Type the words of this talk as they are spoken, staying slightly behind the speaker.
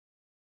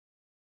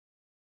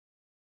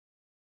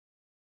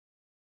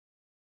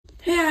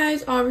Hey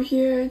guys, Aubrey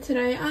here.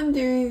 Today I'm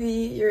doing the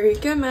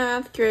Eureka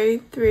Math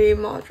Grade 3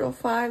 Module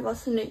 5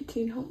 Lesson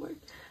 18 homework.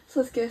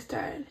 So let's get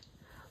started.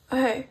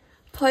 Okay,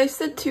 place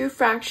the two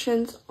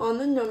fractions on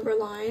the number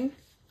line.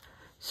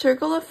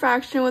 Circle the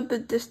fraction with the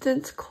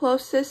distance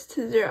closest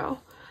to 0.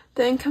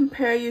 Then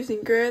compare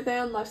using greater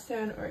than, less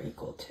than, or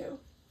equal to.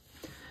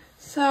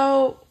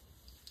 So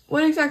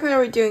what exactly are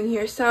we doing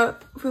here? So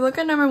if we look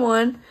at number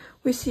 1,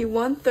 we see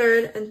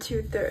 1/3 and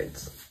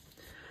 2/3.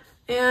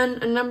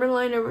 And a number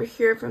line over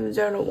here from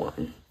 0 to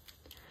 1.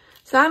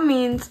 So that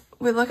means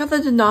we look at the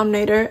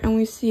denominator and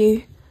we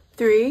see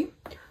 3.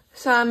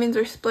 So that means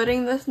we're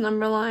splitting this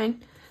number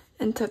line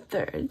into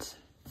thirds.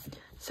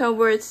 So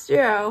where it's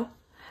 0,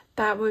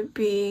 that would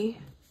be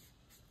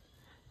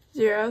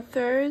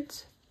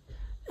 0/3.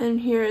 And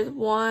here is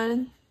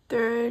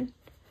 1/3,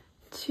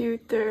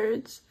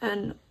 2/3,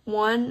 and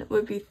 1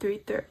 would be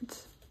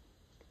 3/3.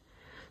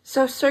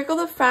 So circle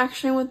the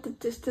fraction with the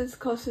distance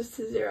closest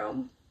to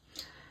 0.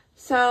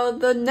 So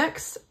the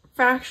next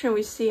fraction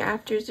we see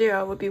after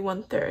 0 would be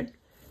 1/3.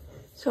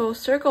 So we'll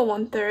circle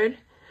 1/3,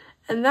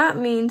 and that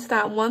means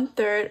that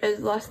 1/3 is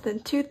less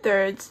than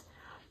 2/3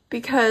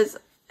 because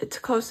it's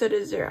closer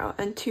to 0,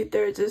 and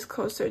 2/3 is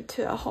closer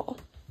to a whole.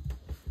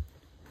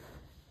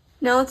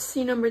 Now let's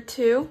see number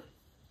 2.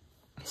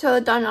 So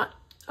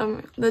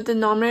the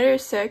denominator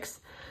is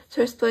 6,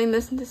 so we're splitting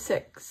this into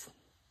 6.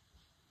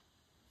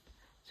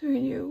 So we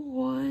can do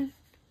 1,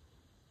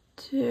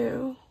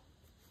 2,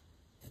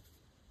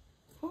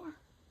 4,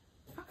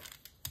 5.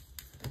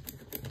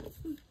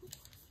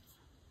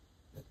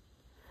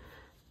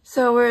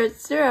 So where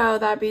it's 0,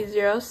 that'd be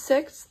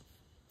 0/6,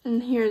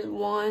 and here's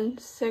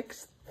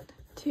 1/6,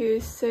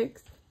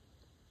 2/6,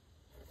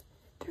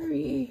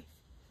 3,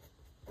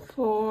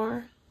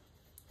 4,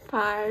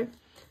 5,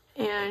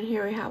 and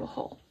here we have a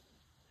whole.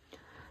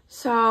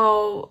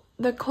 So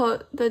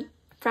the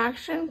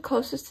fraction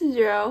closest to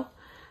 0,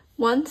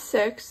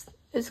 1/6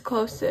 is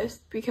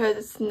closest because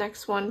it's the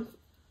next one.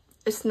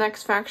 It's the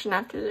next fraction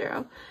after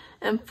 0.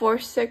 And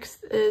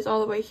 4/6 is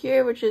all the way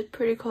here, which is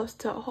pretty close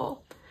to a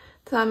whole.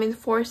 So that means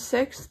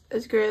 4/6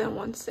 is greater than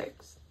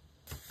 1/6.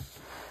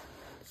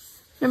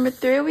 Number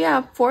 3, we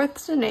have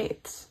fourths and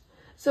eighths.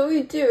 So what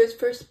we do is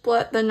first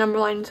split the number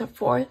line into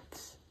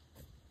fourths.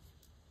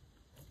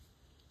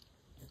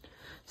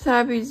 So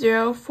that would be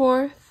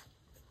 0/4,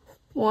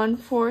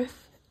 1/4,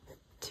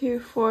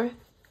 2/4,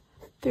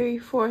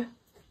 3/4,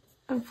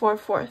 and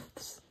 4/4.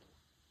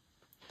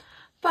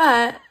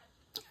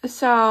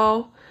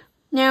 So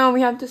now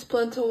we have to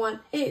split into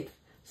 1/8.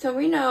 So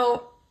we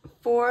know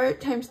 4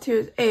 times 2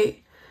 is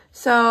 8.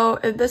 So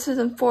if this is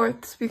in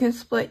fourths, we can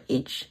split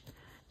each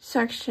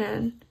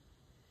section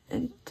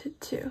into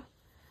 2.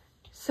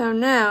 So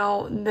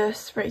now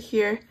this right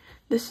here,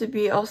 this would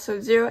be also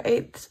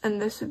 0/8,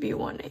 and this would be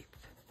 1/8.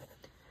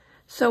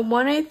 So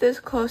 1/8 is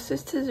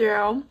closest to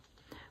 0,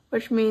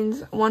 which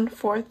means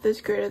 1/4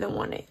 is greater than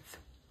 1/8.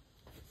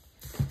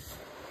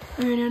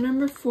 Alright, now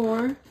number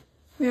 4.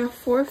 We have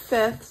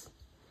 4/5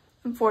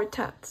 and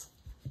 4/10.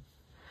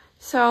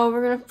 So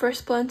we're going to first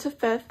split into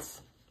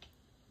fifths.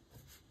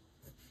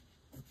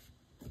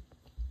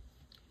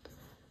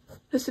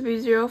 This would be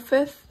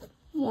 0/5,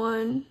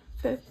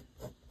 1/5,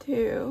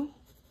 2,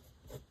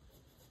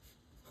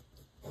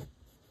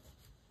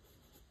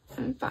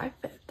 and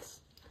 5/5.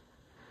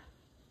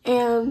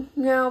 And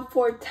now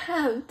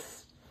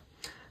 4/10,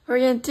 what we're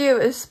going to do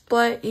is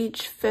split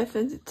each fifth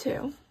into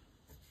 2.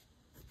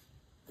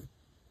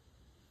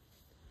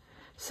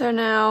 So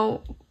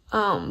now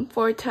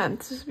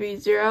 4/10 would be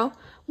 0,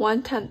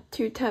 1/10,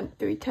 2/10,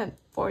 3/10,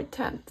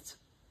 4/10.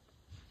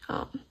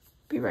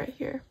 Be right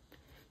here,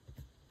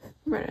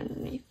 right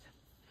underneath.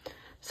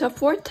 So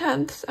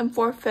 4/10 and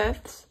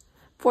 4/5.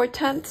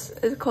 4/10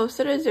 is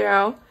closer to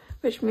 0,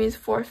 which means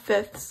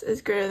 4/5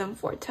 is greater than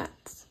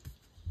 4/10.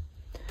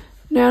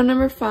 Now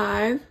number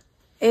 5,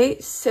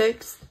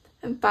 8/6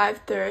 and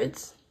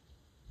 5/3.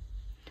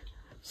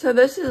 So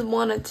this is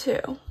 1 and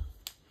 2.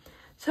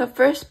 So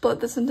first split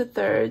this into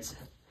thirds.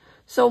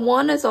 So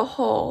 1 is a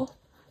whole,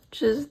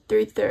 which is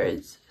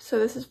 3/3. So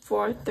this is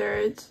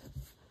 4/3,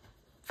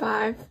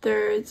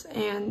 5/3,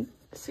 and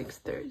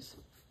 6/3.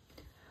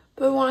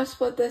 But we want to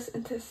split this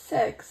into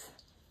 6.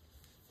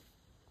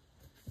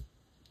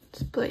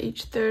 Split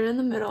each third in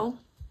the middle.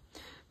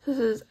 So this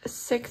is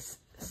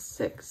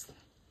 6/6,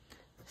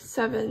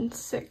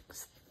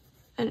 7/6,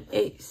 and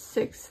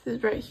 8/6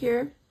 is right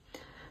here.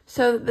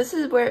 So this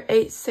is where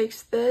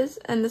 8/6 is,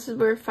 and this is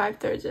where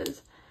 5/3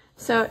 is.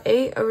 So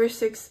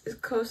 8/6 is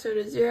closer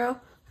to 0,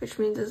 which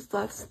means it's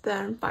less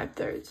than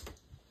 5/3.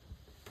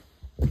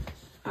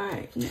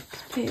 Alright,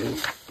 next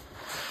page.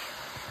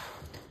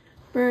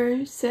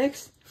 For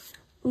 6,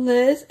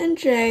 Liz and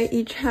Jay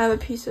each have a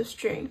piece of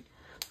string.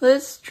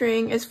 Liz's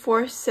string is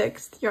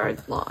 4/6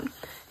 yards long,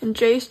 and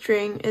Jay's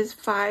string is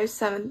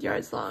 5/7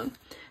 yards long.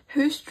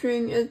 Whose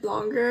string is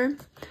longer?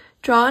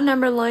 Draw a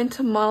number line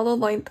to model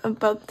the length of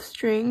both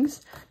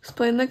strings.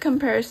 Explain the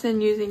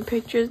comparison using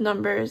pictures,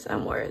 numbers,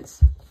 and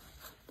words.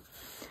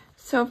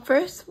 So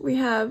first we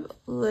have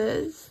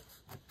Liz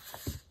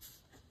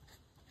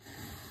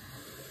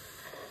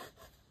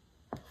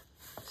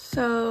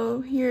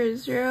So here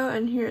is 0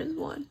 and here is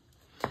 1.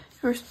 And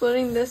we're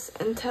splitting this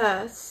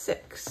into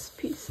 6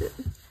 pieces.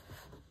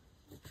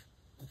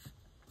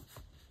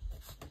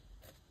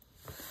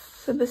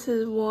 So this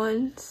is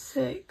 1,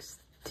 6,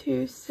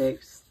 2,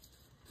 6,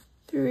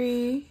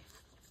 3,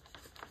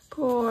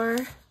 4,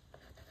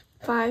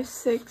 5,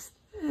 6,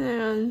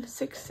 and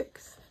 6,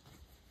 6.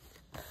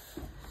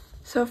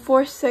 So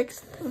 4,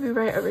 6 will be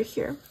right over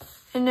here.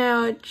 And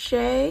now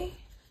J,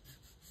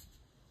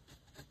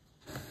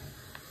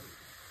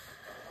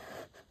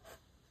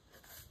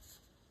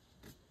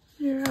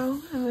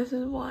 zero, and this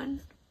is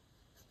 1,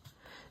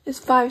 is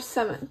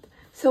 5/7.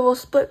 So we'll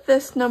split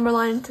this number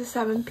line into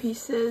 7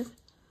 pieces.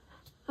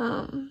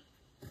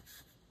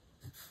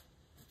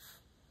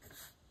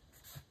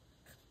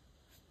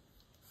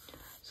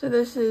 So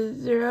this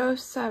is 0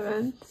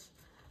 sevenths,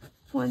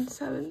 1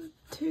 7,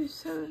 2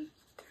 7,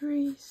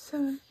 3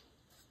 7,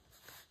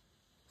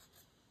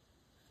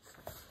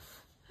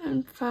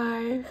 and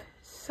 5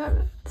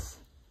 sevenths.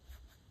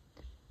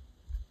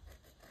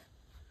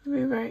 It'll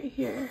be right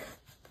here.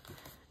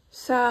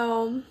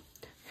 So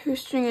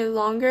whose string is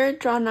longer?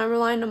 Draw a number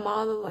line to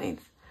model the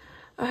length.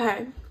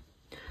 Okay.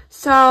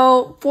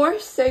 So 4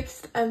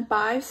 6 and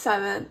 5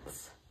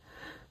 7ths,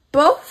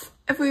 both,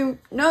 if we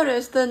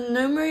notice, the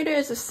numerator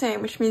is the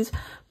same, which means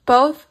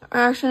both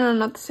are actually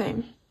not the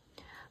same.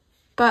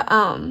 But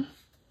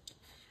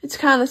it's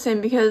kind of the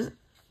same because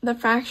the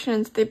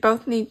fractions, they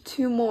both need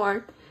 2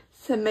 more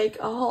to make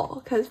a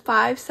whole, because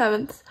 5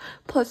 sevenths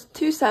plus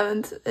 2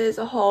 sevenths is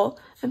a whole,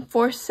 and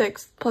 4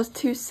 6 plus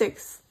 2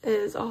 6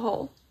 is a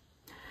whole.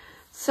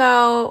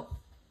 So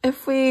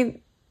if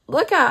we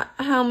look at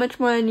how much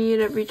more I need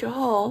to reach a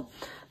whole,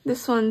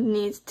 this one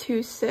needs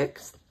 2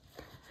 6,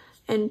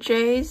 and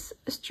J's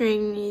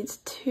string needs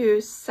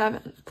 2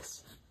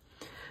 sevenths.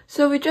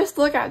 So if we just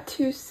look at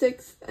 2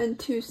 6 and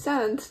 2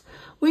 sevenths,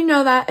 we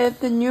know that if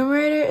the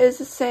numerator is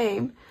the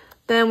same,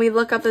 then we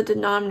look up the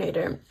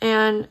denominator,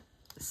 and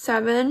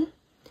 7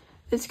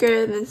 is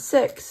greater than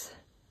 6,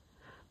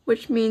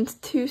 which means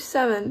 2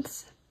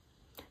 sevenths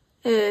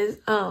is,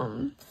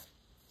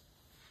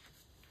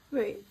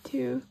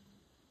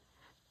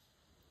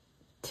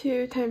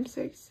 2 times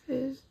 6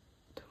 is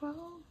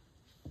 12.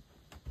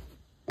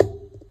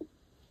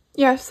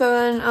 Yeah, so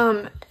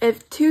then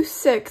if 2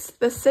 6,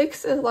 the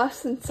 6 is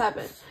less than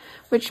 7,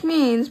 which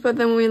means, but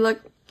then when we're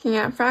looking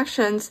at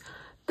fractions,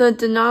 the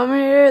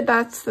denominator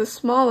that's the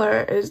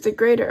smaller is the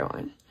greater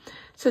one.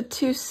 So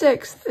 2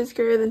 6 is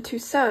greater than 2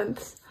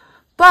 sevenths.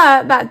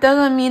 But that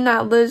doesn't mean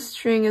that Liz's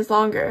string is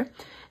longer.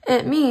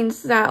 It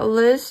means that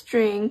Liz's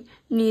string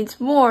needs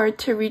more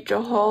to reach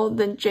a whole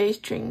than J's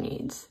string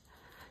needs.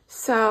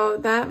 So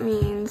that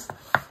means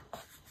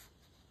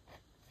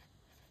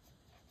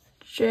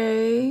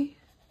J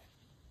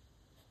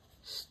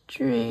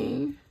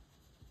string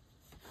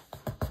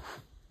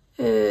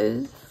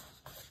is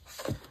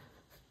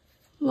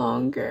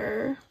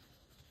longer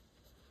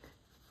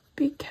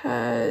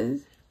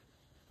because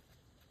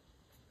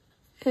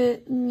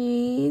it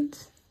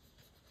needs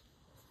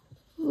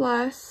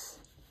less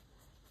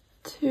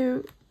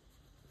to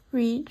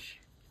reach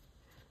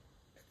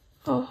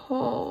a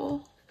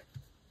whole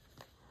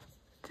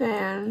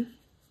than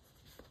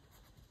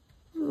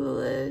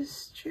Liz's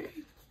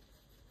string.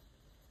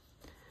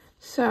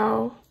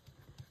 So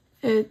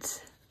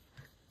it's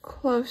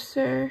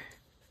closer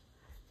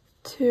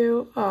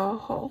to a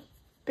whole,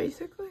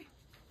 basically.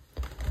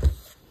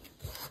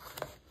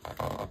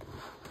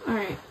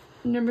 Alright,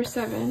 number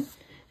 7.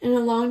 In a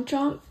long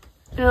jump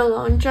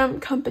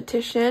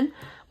competition,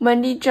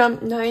 Wendy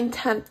jumped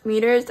 9/10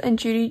 meters and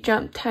Judy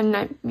jumped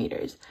 10/9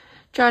 meters.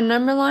 Draw a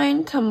number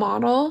line to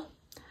model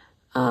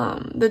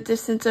the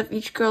distance of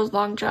each girl's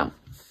long jump.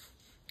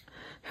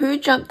 Who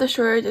jumped the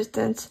shorter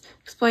distance?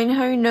 Explain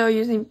how you know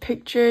using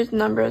pictures,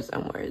 numbers,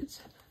 and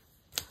words.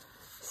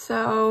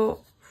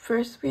 So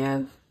first we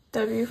have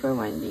W for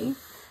Wendy.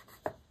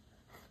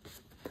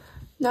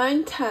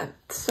 9/10.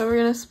 So we're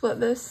going to split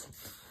this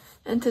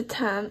into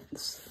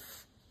tenths.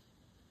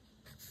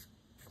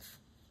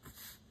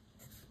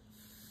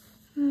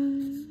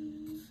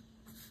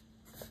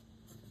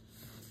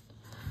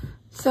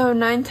 So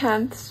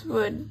 9/10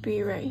 would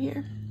be right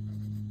here.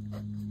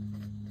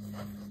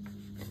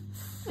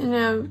 And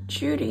now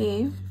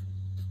Judy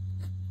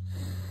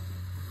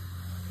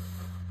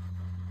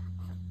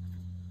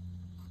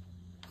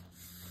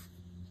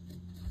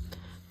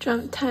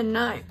jumped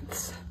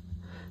 10/9.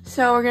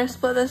 So we're going to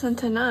split this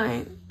into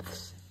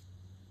 9ths.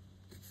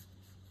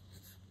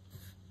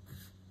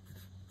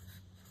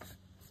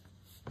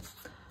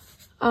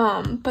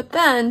 But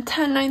then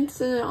 10/9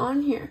 isn't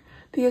on here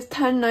because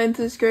 10/9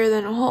 is greater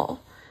than a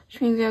whole,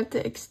 which means we have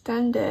to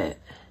extend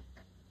it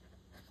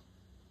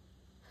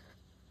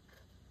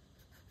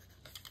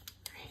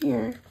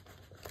here.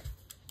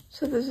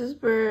 So this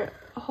is where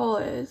a whole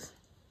is,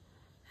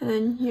 and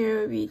then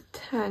here would be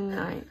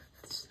 10/9.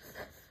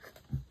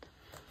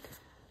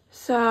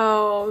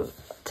 So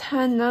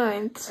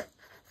 10/9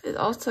 is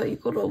also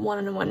equal to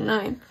 1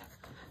 1/9.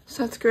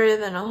 So that's greater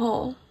than a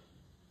whole.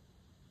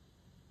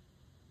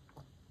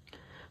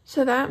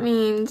 So that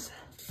means,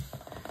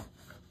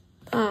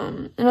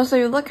 and also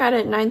you look at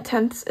it,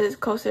 9/10 is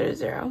closer to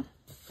 0.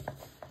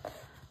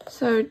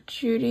 So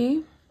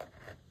Judy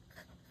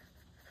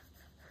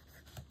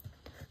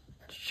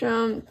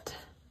jumped,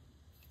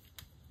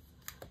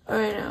 oh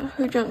wait, no,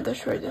 who jumped the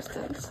short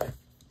distance?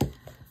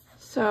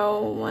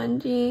 So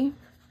Wendy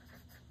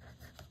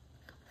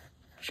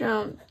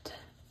jumped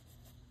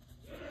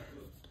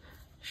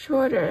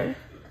shorter,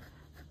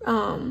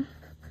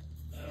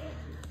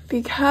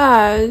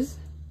 because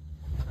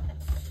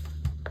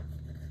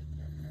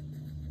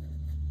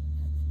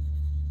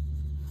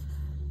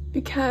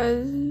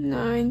because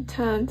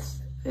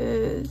 9/10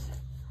 is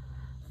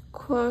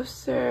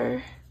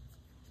closer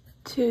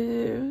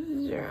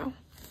to 0.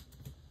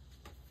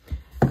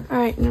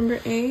 Alright, number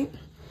 8.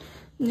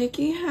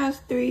 Nikki has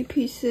 3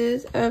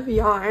 pieces of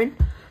yarn.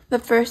 The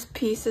first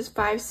piece is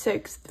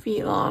 5/6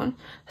 feet long.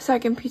 The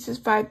second piece is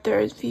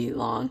 5/3 feet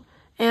long.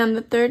 And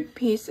the third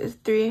piece is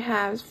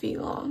 3/2 feet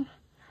long.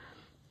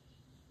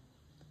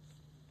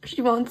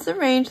 She wants to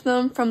arrange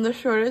them from the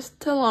shortest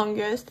to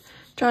longest.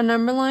 Draw a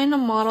number line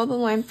and model the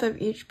length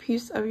of each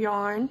piece of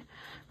yarn.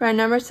 Write a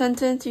number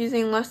sentence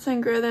using less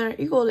than, greater than, or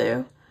equal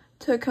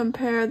to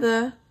compare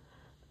the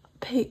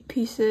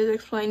pieces.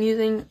 Explain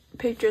using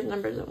pictures,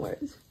 numbers, and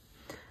words.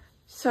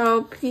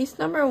 So piece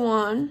number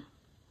 1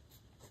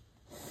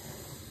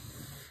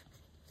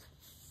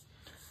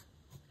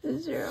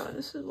 is 0, and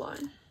this is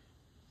 1.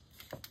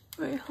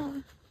 Wait, hold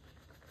on.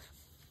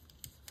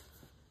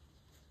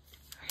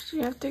 Actually,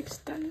 you have to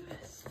extend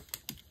this.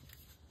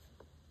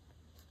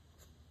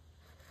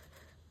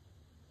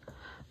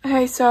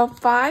 Okay, so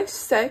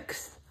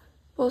 5/6,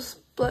 we'll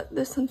split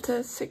this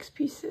into 6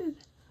 pieces.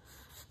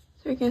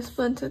 So we can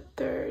split into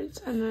thirds,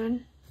 and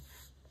then,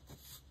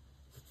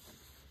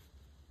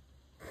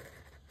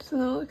 so then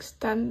we'll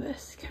extend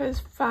this, because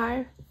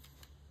 5,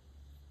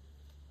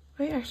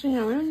 wait, actually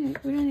no, we don't need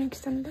to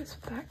extend this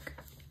back.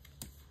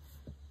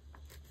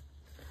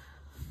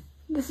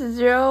 This is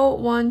 0,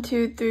 1,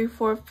 2, 3,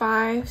 4,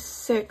 5,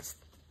 6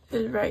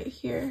 is right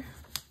here.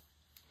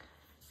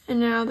 And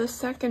now the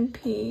second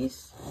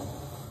piece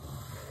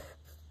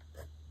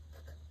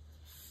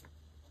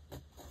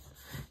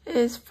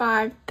is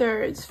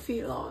 5/3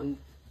 feet long.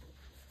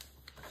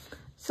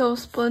 So we'll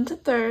split into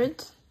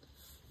thirds.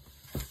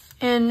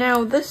 And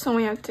now this one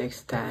we have to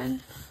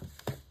extend.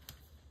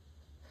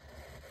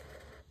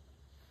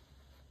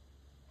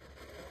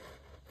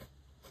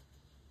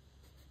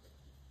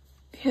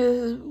 Because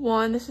this is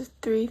 1, this is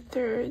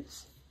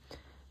 3/3.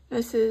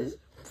 This is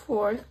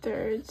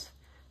 4/3.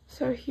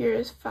 So here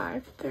is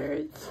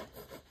 5/3.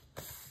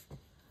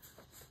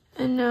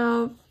 And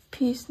now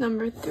piece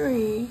number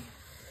 3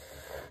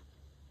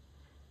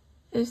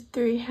 is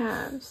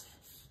 3/2.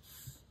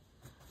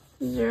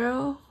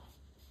 0,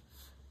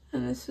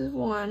 and this is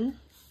 1.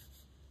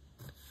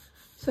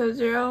 So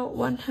 0,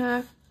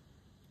 1/2,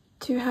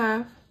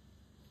 2/2,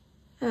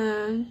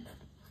 and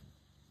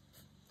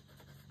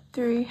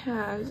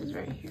 3/2 is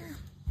right here.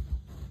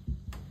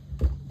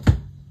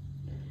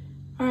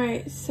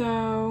 Alright,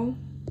 so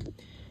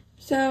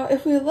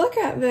if we look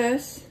at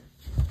this,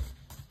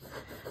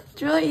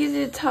 it's really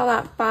easy to tell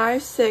that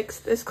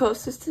 5/6 is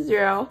closest to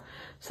 0.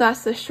 So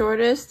that's the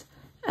shortest,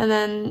 and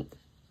then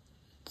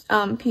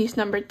piece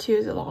number 2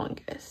 is the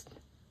longest.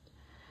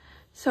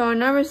 So our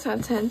number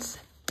sentence,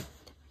 we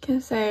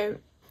can say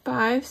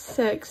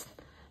 5/6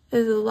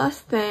 is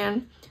less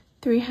than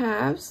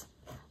 3/2,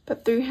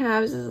 but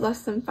 3/2 is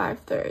less than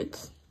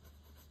 5/3.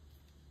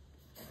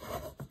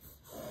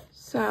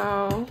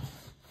 So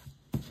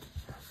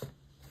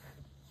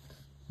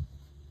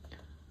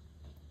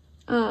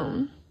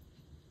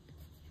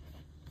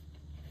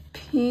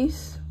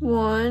piece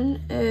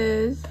 1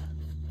 is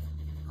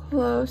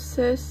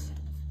closest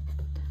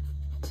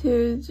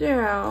to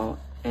 0,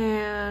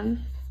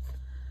 and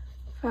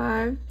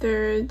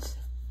 5/3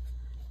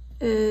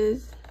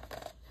 is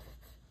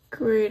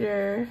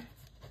greater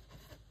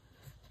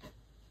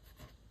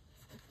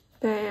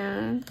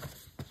than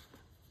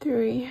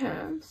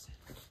 3/2.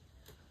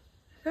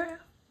 So,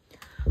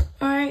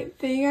 alright,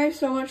 thank you guys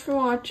so much for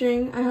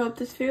watching. I hope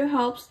this video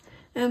helps,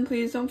 and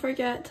please don't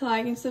forget to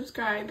like and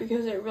subscribe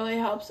because it really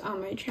helps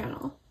on my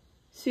channel.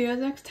 See you guys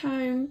next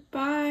time.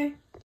 Bye!